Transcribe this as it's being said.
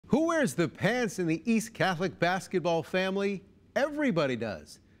Who wears the pants in the East Catholic basketball family? Everybody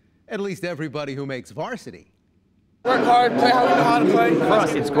does. At least everybody who makes varsity. Work hard, play how we know how to play. For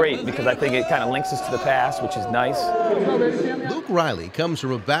us, it's great because I think it kind of links us to the past, which is nice. Luke Riley comes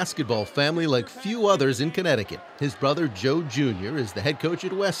from a basketball family like few others in Connecticut. His brother Joe Jr. is the head coach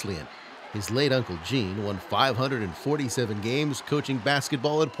at Wesleyan. His late uncle Gene won 547 games coaching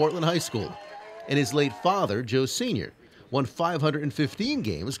basketball at Portland High School. And his late father, Joe Sr., won 515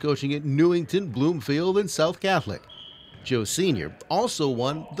 games coaching at Newington, Bloomfield, and South Catholic. Joe Sr. also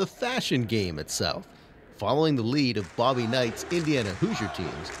won the fashion game at South. Following the lead of Bobby Knight's Indiana Hoosier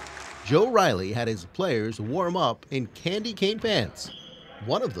teams, Joe Riley had his players warm up in candy cane pants.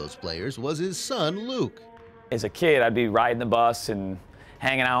 One of those players was his son, Luke. As a kid, I'd be riding the bus and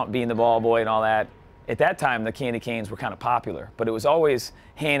hanging out, being the ball boy and all that. At that time, the candy canes were kind of popular, but it was always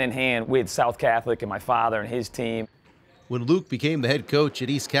hand in hand with South Catholic and my father and his team. When Luke became the head coach at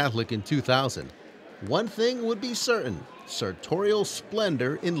East Catholic in 2000, one thing would be certain: sartorial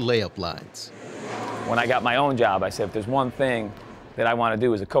splendor in layup lines. When I got my own job, I said, if there's one thing that I want to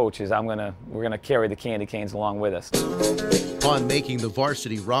do as a coach is we're gonna carry the candy canes along with us. Upon making the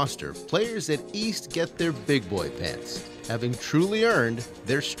varsity roster, players at East get their big boy pants, having truly earned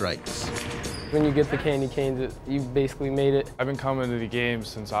their stripes. When you get the candy canes, you basically made it. I've been coming to the games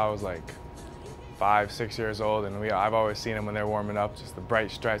since I was like 5, 6 years old, and I've always seen them when they're warming up, just the bright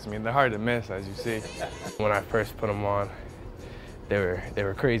stripes. I mean, they're hard to miss, as you see. When I first put them on, they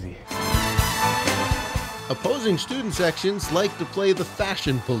were crazy. Opposing student sections like to play the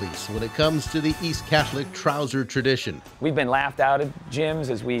fashion police when it comes to the East Catholic trouser tradition. We've been laughed out at gyms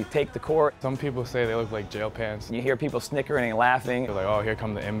as we take the court. Some people say they look like jail pants. You hear people snickering and laughing. They're like, oh, here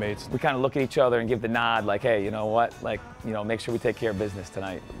come the inmates. We kind of look at each other and give the nod like, hey, you know what? Like, you know, make sure we take care of business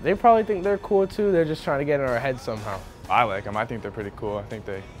tonight. They probably think they're cool too. They're just trying to get in our heads somehow. I like them. I think they're pretty cool. I think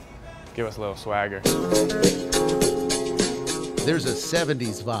they give us a little swagger. There's a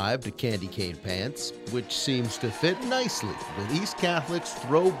 70s vibe to candy cane pants, which seems to fit nicely with East Catholic's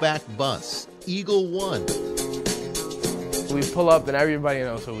throwback bus, Eagle One. We pull up and everybody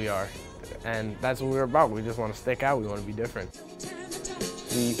knows who we are. And that's what we're about. We just want to stick out. We want to be different.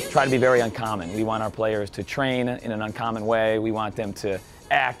 We try to be very uncommon. We want our players to train in an uncommon way. We want them to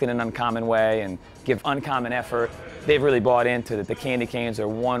act in an uncommon way and give uncommon effort. They've really bought into that the candy canes are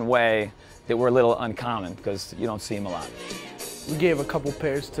one way that we're a little uncommon because you don't see them a lot. We gave a couple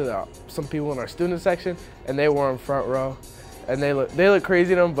pairs to some people in our student section, and they were in front row. And they look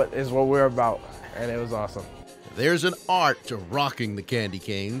crazy to them, but it's what we're about, and it was awesome. There's an art to rocking the candy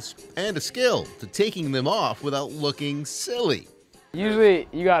canes and a skill to taking them off without looking silly. Usually,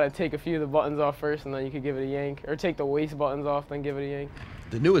 you gotta take a few of the buttons off first, and then you could give it a yank, or take the waist buttons off, then give it a yank.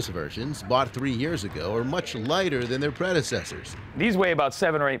 The newest versions, bought 3 years ago, are much lighter than their predecessors. These weigh about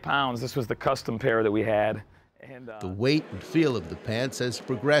 7 or 8 pounds. This was the custom pair that we had. And, the weight and feel of the pants has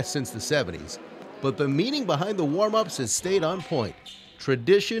progressed since the 70s, but the meaning behind the warm-ups has stayed on point.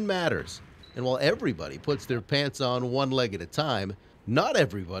 Tradition matters, and while everybody puts their pants on one leg at a time, not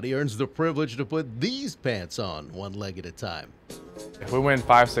everybody earns the privilege to put these pants on one leg at a time. If we win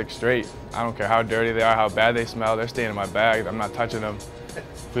 5, 6 straight, I don't care how dirty they are, how bad they smell, they're staying in my bag. I'm not touching them.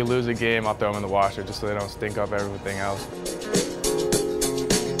 If we lose a game, I'll throw them in the washer just so they don't stink up everything else.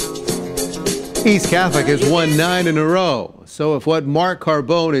 East Catholic has won 9 in a row, so if what Mark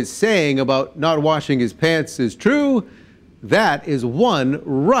Carbone is saying about not washing his pants is true, that is one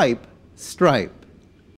ripe stripe.